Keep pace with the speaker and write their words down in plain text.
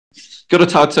Kia ora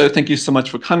tātou, thank you so much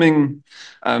for coming.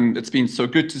 It's been so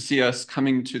good to see us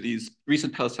coming to these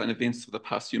recent Palestine events for the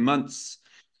past few months.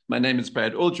 My name is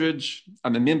Brad Aldridge.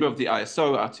 I'm a member of the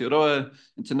ISO Aotearoa,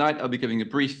 and tonight I'll be giving a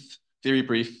brief, very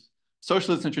brief,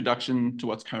 socialist introduction to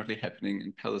what's currently happening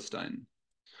in Palestine.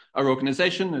 Our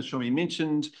organization, as Shomi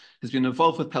mentioned, has been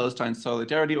involved with Palestine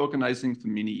solidarity organizing for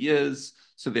many years.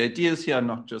 So the ideas here are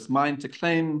not just mine to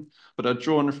claim, but are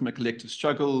drawn from a collective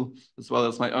struggle, as well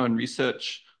as my own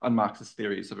research on Marxist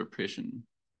theories of oppression.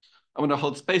 I want to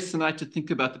hold space tonight to think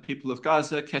about the people of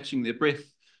Gaza catching their breath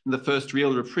in the first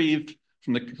real reprieve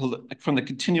from the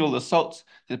continual assault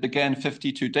that began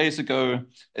 52 days ago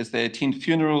as they attend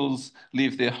funerals,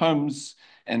 leave their homes,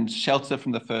 and shelter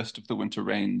from the first of the winter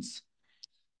rains.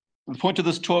 The point of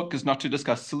this talk is not to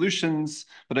discuss solutions,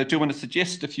 but I do want to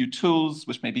suggest a few tools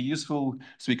which may be useful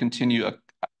as we continue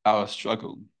our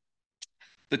struggle.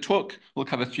 The talk will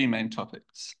cover three main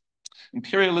topics: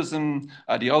 imperialism,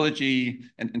 ideology,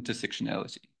 and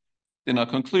intersectionality. Then I'll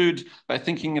conclude by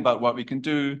thinking about what we can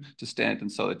do to stand in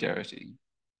solidarity.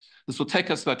 This will take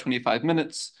us about 25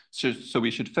 minutes, so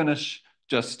we should finish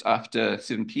just after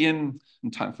 7 p.m.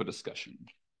 in time for discussion.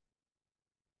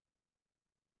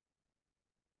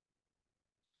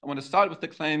 I want to start with the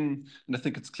claim, and I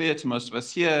think it's clear to most of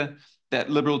us here, that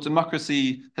liberal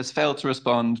democracy has failed to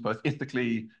respond both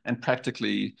ethically and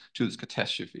practically to this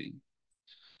catastrophe.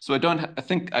 So I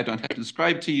think I don't have to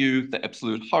describe to you the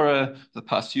absolute horror of the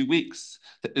past few weeks,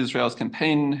 that Israel's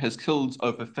campaign has killed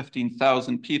over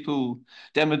 15,000 people,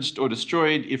 damaged or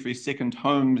destroyed every second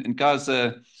home in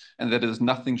Gaza, and that is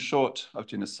nothing short of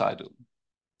genocidal.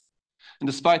 And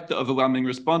despite the overwhelming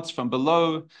response from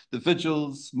below, the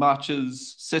vigils,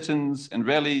 marches, sit-ins, and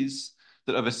rallies,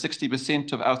 that over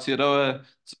 60% of Aotearoa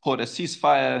support a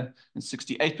ceasefire and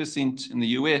 68% in the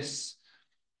US,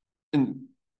 and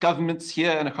governments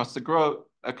here and across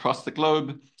the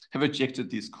globe have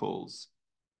rejected these calls.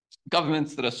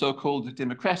 Governments that are so-called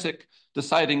democratic,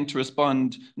 deciding to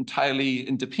respond entirely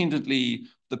independently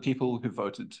of the people who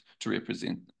voted to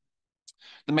represent them.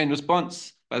 The main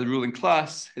response by the ruling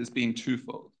class has been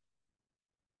twofold.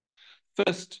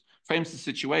 First, frames the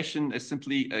situation as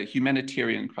simply a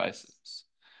humanitarian crisis,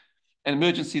 an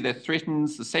emergency that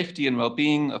threatens the safety and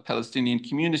well-being of Palestinian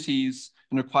communities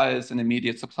and requires an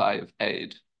immediate supply of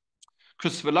aid.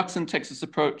 Christopher Luxon takes this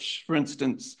approach, for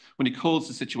instance, when he calls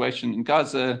the situation in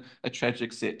Gaza a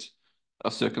tragic set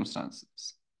of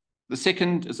circumstances. The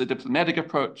second is a diplomatic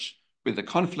approach where the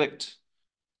conflict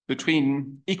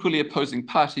between equally opposing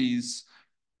parties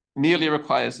merely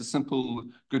requires a simple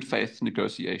good faith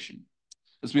negotiation.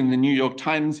 As when the New York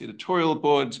Times editorial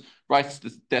board writes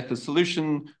that the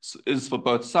solution is for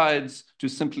both sides to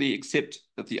simply accept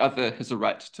that the other has a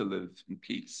right to live in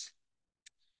peace.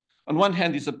 On one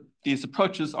hand, these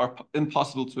approaches are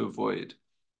impossible to avoid.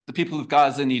 The people of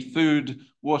Gaza need food,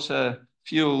 water,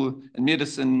 fuel, and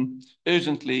medicine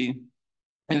urgently,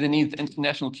 and they need the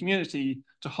international community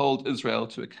to hold Israel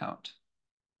to account.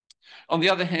 On the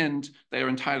other hand, they are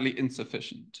entirely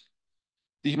insufficient.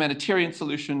 The humanitarian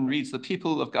solution reads the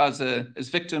people of Gaza as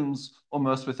victims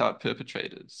almost without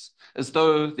perpetrators, as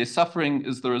though their suffering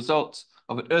is the result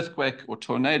of an earthquake or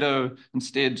tornado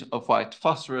instead of white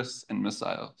phosphorus and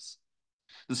missiles.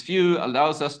 This view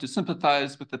allows us to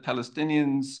sympathize with the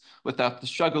Palestinians without the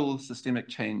struggle systemic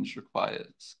change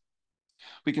requires.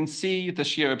 We can see the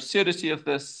sheer absurdity of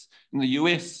this in the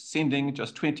US sending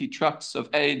just 20 trucks of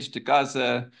aid to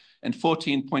Gaza and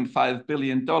 $14.5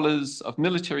 billion of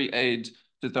military aid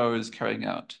to those carrying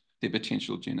out their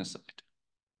potential genocide.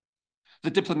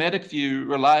 The diplomatic view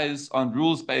relies on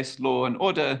rules-based law and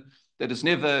order that has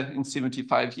never, in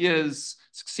 75 years,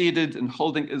 succeeded in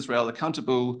holding Israel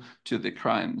accountable to their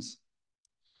crimes.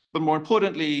 But more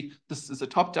importantly, this is a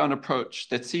top-down approach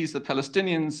that sees the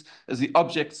Palestinians as the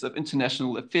objects of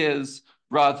international affairs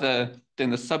rather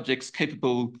than the subjects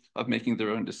capable of making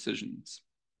their own decisions.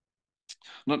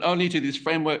 Not only do these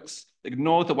frameworks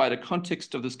ignore the wider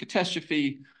context of this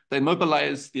catastrophe, they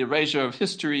mobilize the erasure of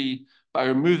history by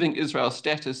removing Israel's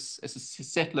status as a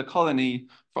settler colony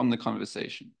from the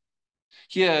conversation.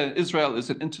 Here, Israel is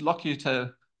an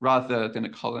interlocutor rather than a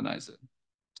colonizer.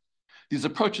 These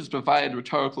approaches provide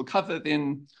rhetorical cover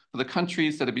then for the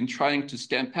countries that have been trying to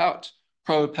stamp out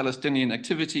pro-Palestinian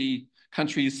activity,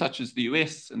 countries such as the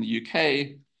US and the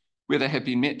UK, where they have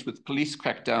been met with police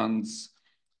crackdowns,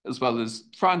 as well as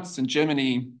France and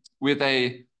Germany,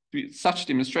 where such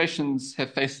demonstrations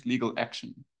have faced legal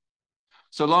action.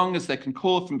 So long as they can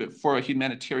call for a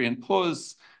humanitarian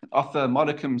pause and offer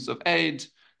modicums of aid,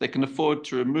 they can afford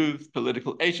to remove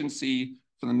political agency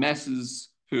from the masses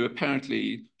who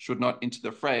apparently should not enter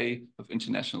the fray of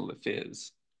international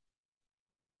affairs.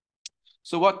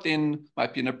 So what then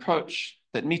might be an approach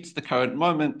that meets the current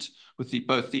moment with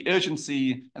both the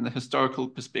urgency and the historical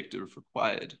perspective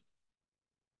required?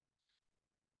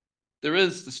 There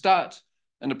is, to start,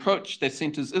 an approach that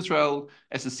centers Israel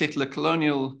as a settler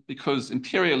colonial because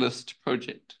imperialist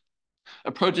project,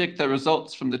 a project that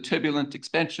results from the turbulent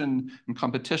expansion and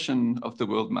competition of the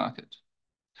world market.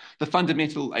 The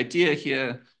fundamental idea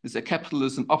here is that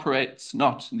capitalism operates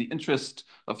not in the interest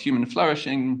of human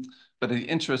flourishing, but in the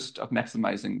interest of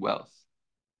maximizing wealth,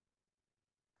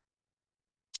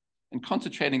 and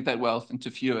concentrating that wealth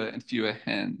into fewer and fewer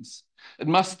hands. It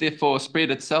must therefore spread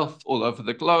itself all over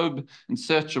the globe in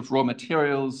search of raw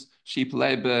materials, cheap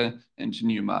labor, and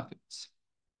new markets.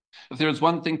 If there is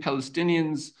one thing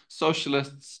Palestinians,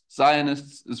 socialists,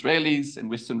 Zionists, Israelis,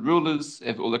 and Western rulers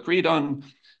have all agreed on,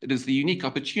 it is the unique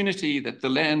opportunity that the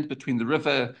land between the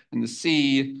river and the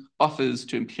sea offers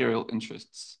to imperial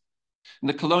interests. In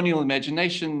the colonial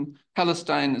imagination,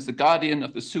 Palestine is the guardian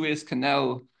of the Suez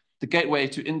Canal, the gateway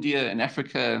to India and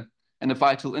Africa, and a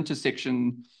vital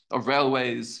intersection of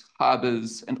railways,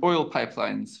 harbors, and oil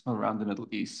pipelines from around the Middle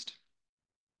East.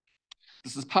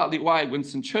 This is partly why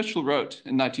Winston Churchill wrote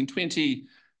in 1920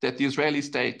 that the Israeli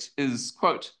state is,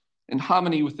 quote, in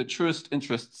harmony with the truest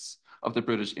interests of the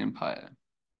British Empire.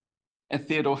 And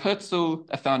Theodor Herzl,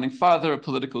 a founding father of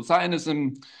political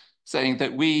Zionism, saying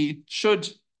that we should,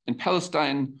 in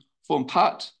Palestine, form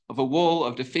part of a wall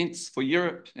of defense for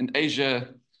Europe and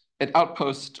Asia, an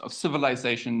outpost of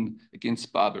civilization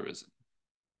against barbarism.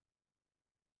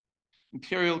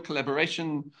 Imperial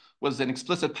collaboration was an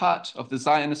explicit part of the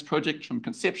Zionist project from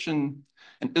conception,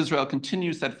 and Israel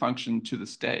continues that function to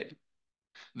this day.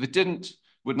 If it didn't, it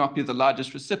would not be the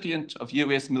largest recipient of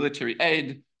US military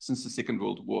aid since the Second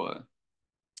World War.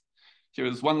 Here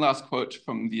is one last quote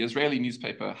from the Israeli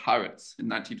newspaper Haaretz in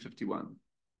 1951.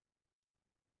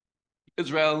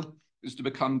 Israel is to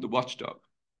become the watchdog.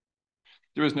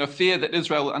 There is no fear that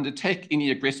Israel will undertake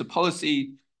any aggressive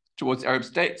policy towards Arab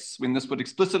states when this would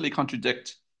explicitly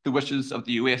contradict the wishes of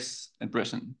the US and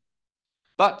Britain.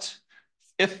 But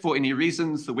if for any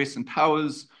reasons the Western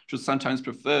powers should sometimes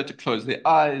prefer to close their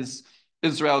eyes,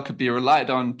 Israel could be relied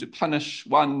on to punish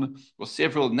one or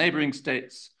several neighboring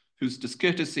states whose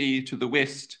discourtesy to the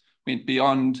West went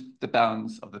beyond the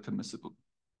bounds of the permissible.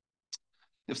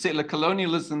 If settler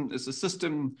colonialism is a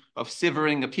system of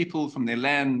severing a people from their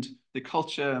land, their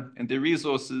culture, and their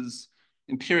resources,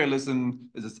 imperialism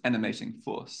is its animating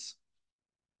force.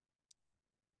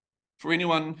 For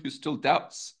anyone who still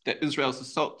doubts that Israel's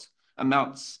assault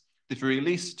amounts, at the very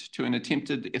least, to an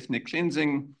attempted ethnic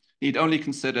cleansing, need only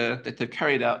consider that they've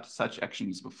carried out such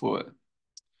actions before.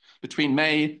 Between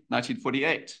May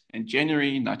 1948 and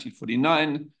January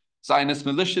 1949, Zionist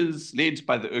militias led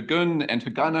by the Irgun and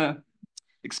Haganah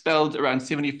expelled around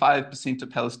 75% of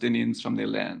Palestinians from their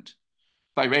land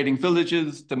by raiding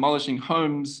villages, demolishing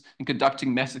homes, and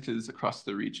conducting massacres across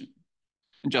the region.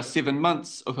 In just 7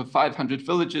 months, over 500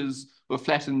 villages were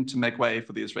flattened to make way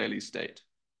for the Israeli state.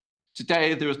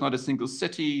 Today, there is not a single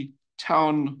city,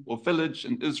 town, or village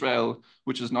in Israel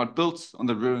which is not built on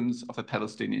the ruins of a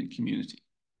Palestinian community.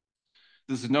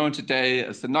 This is known today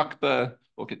as the Nakba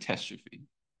or catastrophe.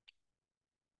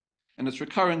 And its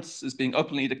recurrence is being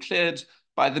openly declared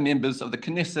by the members of the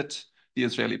Knesset, the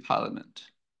Israeli parliament.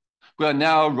 We are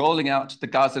now rolling out the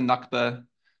Gaza Nakba,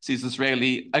 says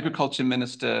Israeli Agriculture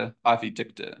Minister Avi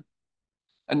Dichter.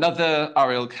 Another,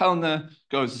 Ariel Kalner,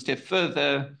 goes a step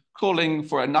further, calling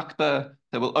for a Nakba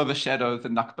that will overshadow the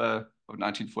Nakba of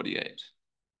 1948.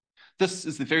 This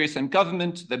is the very same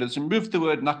government that has removed the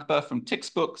word Nakba from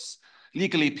textbooks,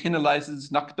 legally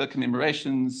penalizes Nakba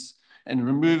commemorations, and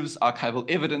removes archival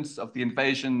evidence of the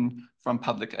invasion from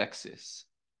public access.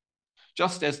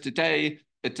 Just as today,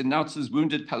 it denounces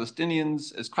wounded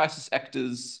Palestinians as crisis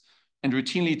actors and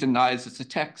routinely denies its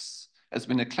attacks, as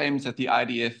when it claims that the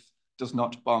IDF does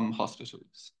not bomb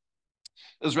hospitals.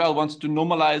 Israel wants to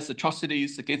normalize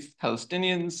atrocities against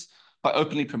Palestinians by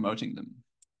openly promoting them,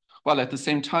 while at the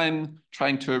same time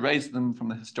trying to erase them from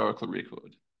the historical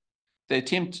record. They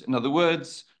attempt, in other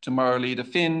words, to morally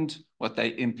defend what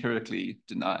they empirically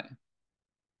deny.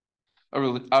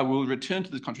 I will return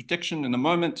to this contradiction in a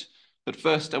moment, but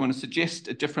first I want to suggest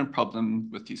a different problem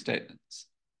with these statements,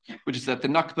 which is that the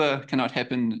Nakba cannot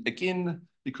happen again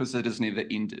because it has never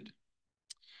ended.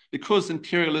 Because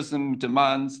imperialism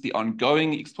demands the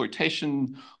ongoing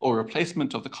exploitation or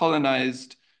replacement of the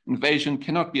colonized, invasion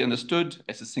cannot be understood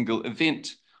as a single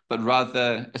event, but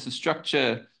rather as a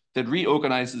structure that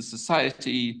reorganizes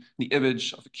society in the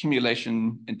image of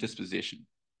accumulation and dispossession.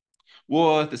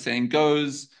 War, the saying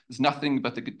goes, is nothing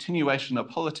but the continuation of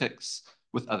politics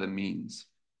with other means.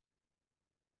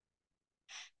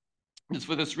 It's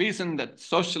for this reason that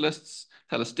socialists,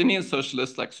 Palestinian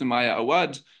socialists like Sumaya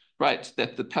Awad, write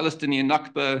that the Palestinian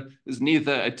Nakba is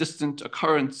neither a distant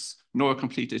occurrence nor a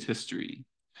completed history.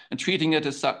 And treating it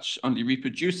as such only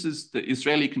reproduces the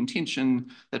Israeli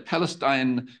contention that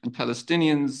Palestine and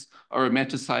Palestinians are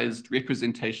romanticized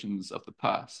representations of the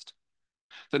past.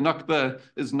 The Nakba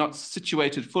is not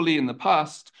situated fully in the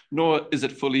past, nor is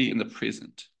it fully in the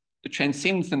present. It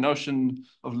transcends the notion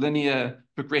of linear,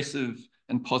 progressive,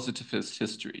 and positivist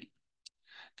history.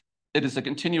 It is a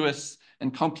continuous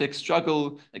and complex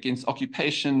struggle against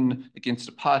occupation,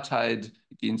 against apartheid,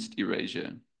 against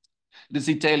erasure. It is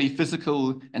a daily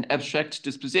physical and abstract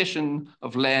dispossession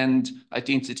of land,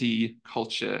 identity,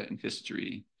 culture, and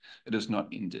history. It is not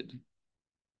ended.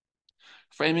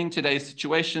 Framing today's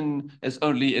situation as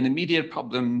only an immediate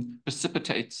problem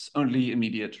precipitates only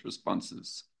immediate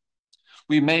responses.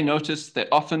 We may notice that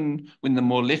often when the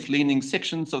more left-leaning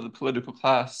sections of the political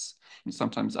class, and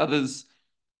sometimes others,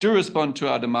 do respond to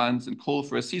our demands and call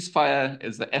for a ceasefire,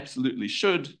 as they absolutely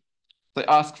should, they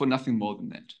ask for nothing more than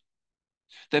that.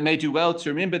 They may do well to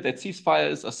remember that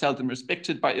ceasefires are seldom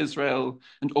respected by Israel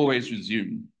and always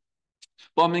resume.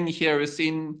 Bombing here is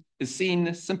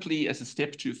seen simply as a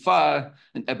step too far,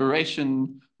 an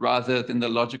aberration, rather than the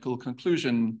logical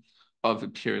conclusion of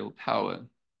imperial power.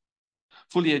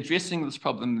 Fully addressing this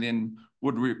problem, then,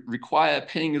 would require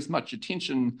paying as much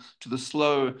attention to the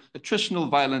slow attritional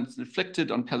violence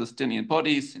inflicted on Palestinian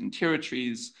bodies and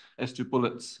territories as to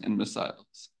bullets and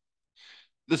missiles.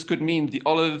 This could mean the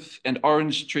olive and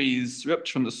orange trees ripped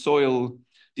from the soil,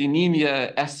 the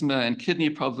anemia, asthma, and kidney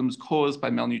problems caused by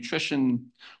malnutrition,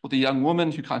 or the young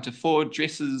woman who can't afford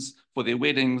dresses for their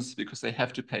weddings because they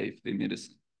have to pay for their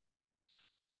medicine.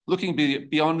 Looking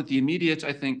beyond the immediate,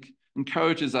 I think,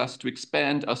 encourages us to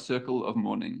expand our circle of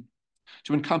mourning,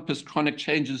 to encompass chronic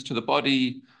changes to the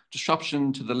body,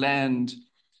 disruption to the land,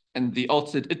 and the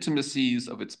altered intimacies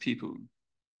of its people,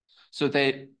 so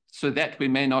that we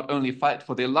may not only fight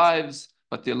for their lives,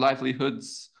 but their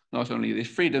livelihoods, not only their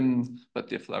freedom, but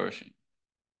their flourishing.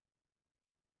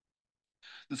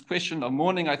 This question of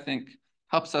mourning, I think,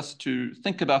 helps us to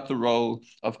think about the role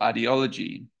of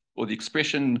ideology, or the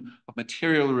expression of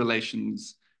material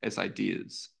relations as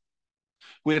ideas.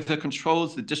 Whether it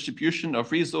controls the distribution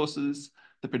of resources,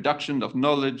 the production of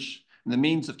knowledge, and the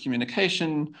means of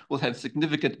communication will have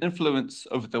significant influence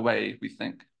over the way we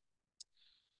think.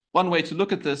 One way to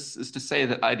look at this is to say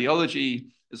that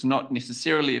ideology is not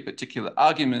necessarily a particular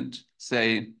argument,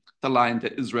 say the line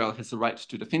that Israel has the right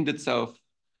to defend itself,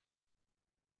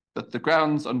 but the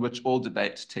grounds on which all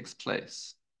debate takes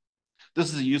place.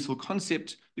 This is a useful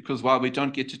concept because while we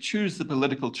don't get to choose the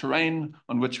political terrain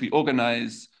on which we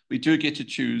organize, we do get to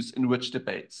choose in which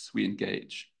debates we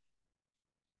engage.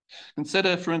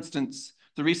 Consider, for instance,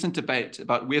 the recent debate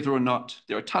about whether or not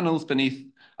there are tunnels beneath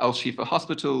Al-Shifa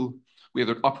Hospital,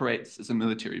 whether it operates as a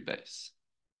military base.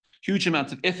 Huge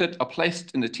amounts of effort are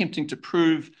placed in attempting to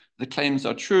prove the claims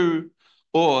are true,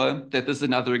 or that there's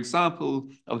another example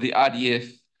of the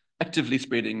IDF actively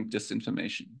spreading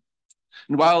disinformation.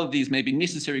 And while these may be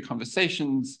necessary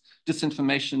conversations,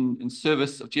 disinformation in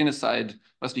service of genocide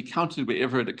must be countered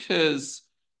wherever it occurs.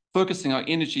 Focusing our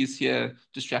energies here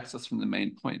distracts us from the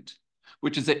main point,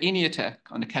 which is that any attack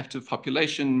on a captive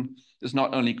population is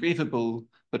not only grievable,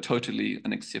 but totally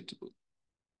unacceptable.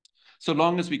 So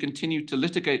long as we continue to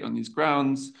litigate on these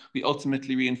grounds, we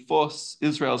ultimately reinforce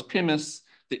Israel's premise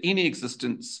that any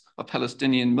existence of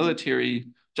Palestinian military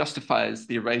justifies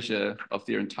the erasure of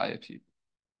their entire people.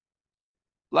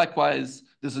 Likewise,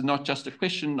 this is not just a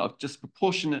question of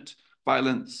disproportionate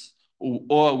violence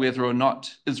or whether or not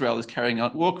Israel is carrying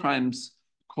out war crimes.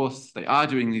 Of course, they are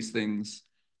doing these things,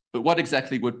 but what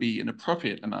exactly would be an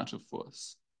appropriate amount of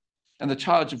force? And the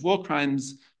charge of war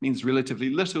crimes means relatively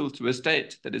little to a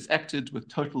state that has acted with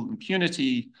total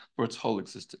impunity for its whole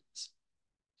existence.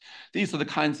 These are the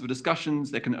kinds of discussions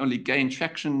that can only gain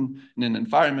traction in an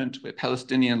environment where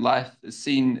Palestinian life is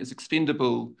seen as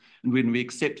expendable, and when we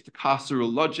accept the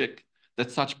carceral logic that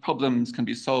such problems can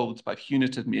be solved by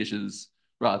punitive measures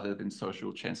rather than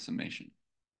social transformation.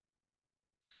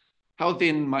 How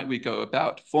then might we go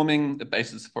about forming the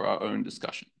basis for our own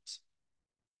discussions?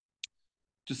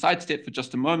 To sidestep for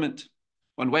just a moment,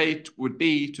 one way would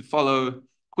be to follow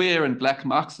queer and Black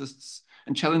Marxists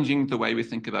in challenging the way we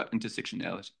think about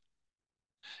intersectionality.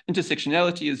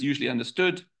 Intersectionality is usually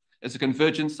understood as a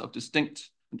convergence of distinct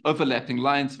and overlapping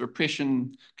lines of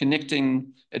oppression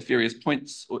connecting at various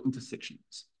points or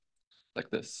intersections, like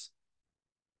this,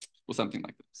 or something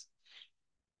like this,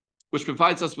 which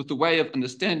provides us with a way of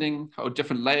understanding how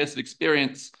different layers of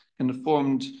experience can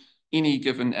inform any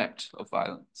given act of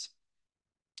violence.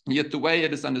 And yet the way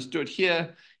it is understood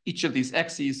here, each of these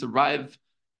axes arrive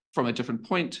from a different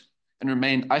point and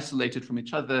remain isolated from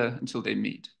each other until they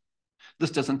meet.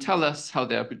 This doesn't tell us how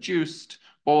they are produced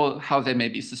or how they may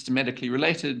be systematically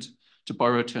related, to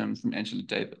borrow a term from Angela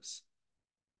Davis.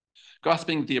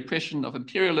 Grasping the oppression of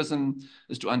imperialism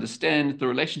is to understand the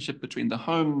relationship between the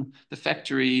home, the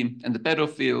factory, and the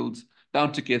battlefield,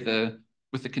 bound together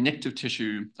with the connective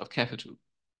tissue of capital.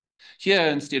 Here,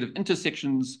 instead of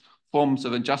intersections, forms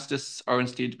of injustice are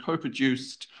instead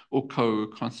co-produced or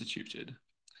co-constituted.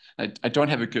 I don't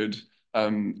have a good,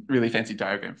 really fancy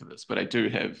diagram for this, but I do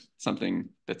have something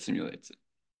that simulates it.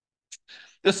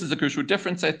 This is a crucial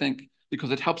difference, I think,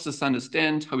 because it helps us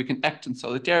understand how we can act in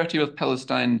solidarity with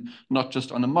Palestine, not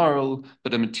just on a moral,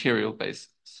 but a material basis.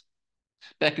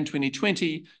 Back in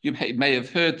 2020, you may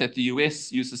have heard that the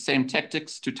US used the same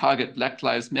tactics to target Black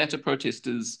Lives Matter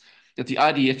protesters that the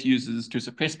IDF uses to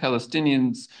suppress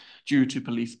Palestinians due to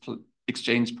police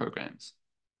exchange programs.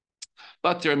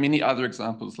 But there are many other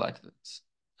examples like this.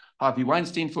 Harvey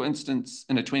Weinstein, for instance,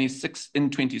 in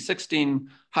 2016,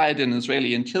 hired an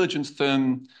Israeli intelligence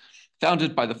firm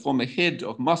founded by the former head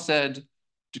of Mossad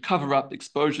to cover up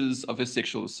exposures of his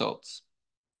sexual assaults.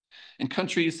 And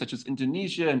countries such as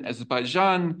Indonesia and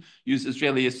Azerbaijan use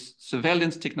Israeli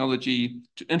surveillance technology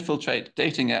to infiltrate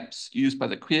dating apps used by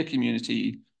the queer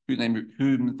community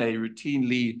whom they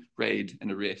routinely raid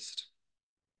and arrest.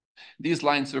 These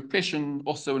lines of oppression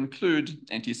also include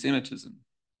anti-Semitism.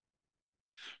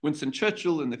 Winston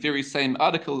Churchill, in the very same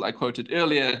article I quoted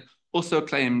earlier, also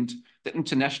claimed that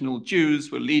international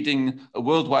Jews were leading a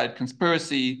worldwide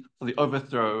conspiracy for the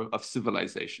overthrow of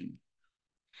civilization.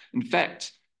 In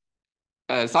fact,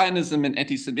 Zionism and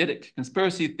anti-Semitic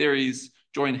conspiracy theories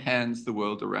join hands the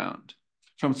world around.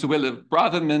 From Suella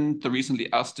Braverman, the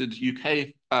recently ousted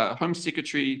UK Home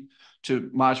Secretary,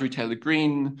 to Marjorie Taylor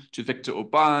Greene, to Viktor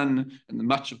Orban, and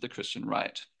much of the Christian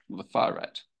right, or the far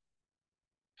right.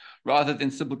 Rather than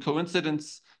simple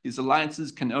coincidence, these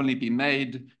alliances can only be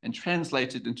made and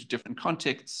translated into different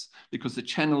contexts because the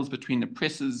channels between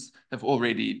oppressors have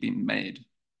already been made.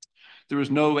 There is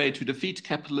no way to defeat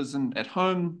capitalism at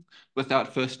home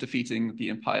without first defeating the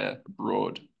empire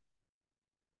abroad.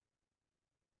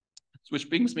 Which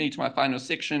brings me to my final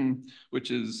section,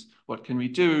 which is what can we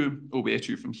do or where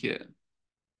to from here?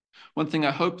 One thing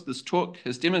I hope this talk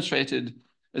has demonstrated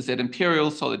is that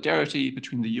imperial solidarity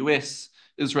between the US,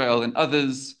 Israel, and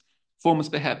others forms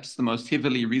perhaps the most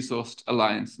heavily resourced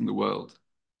alliance in the world,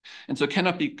 and so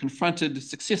cannot be confronted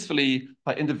successfully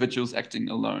by individuals acting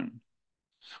alone.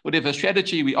 Whatever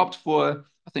strategy we opt for,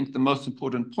 I think the most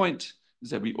important point is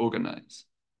that we organize.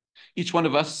 Each one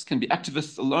of us can be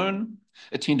activists alone,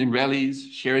 attending rallies,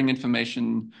 sharing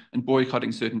information, and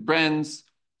boycotting certain brands,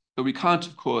 but we can't,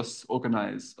 of course,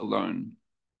 organize alone.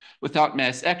 Without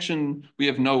mass action, we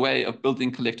have no way of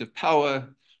building collective power,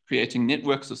 creating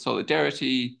networks of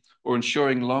solidarity, or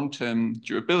ensuring long-term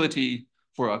durability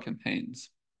for our campaigns.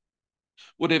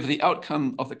 Whatever the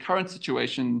outcome of the current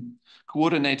situation,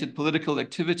 coordinated political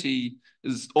activity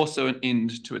is also an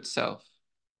end to itself.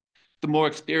 The more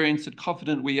experienced and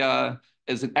confident we are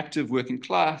as an active working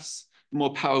class, the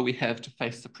more power we have to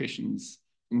face oppressions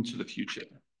into the future.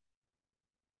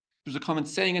 There's a common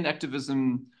saying in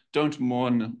activism, don't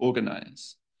mourn,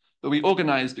 organize. But we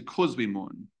organize because we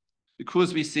mourn,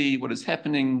 because we see what is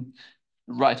happening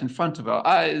right in front of our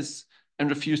eyes and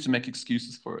refuse to make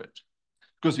excuses for it.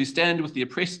 Because we stand with the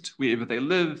oppressed wherever they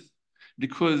live,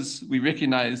 because we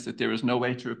recognize that there is no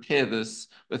way to repair this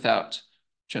without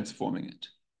transforming it.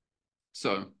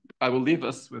 So I will leave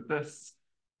us with this,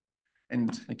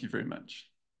 and thank you very much.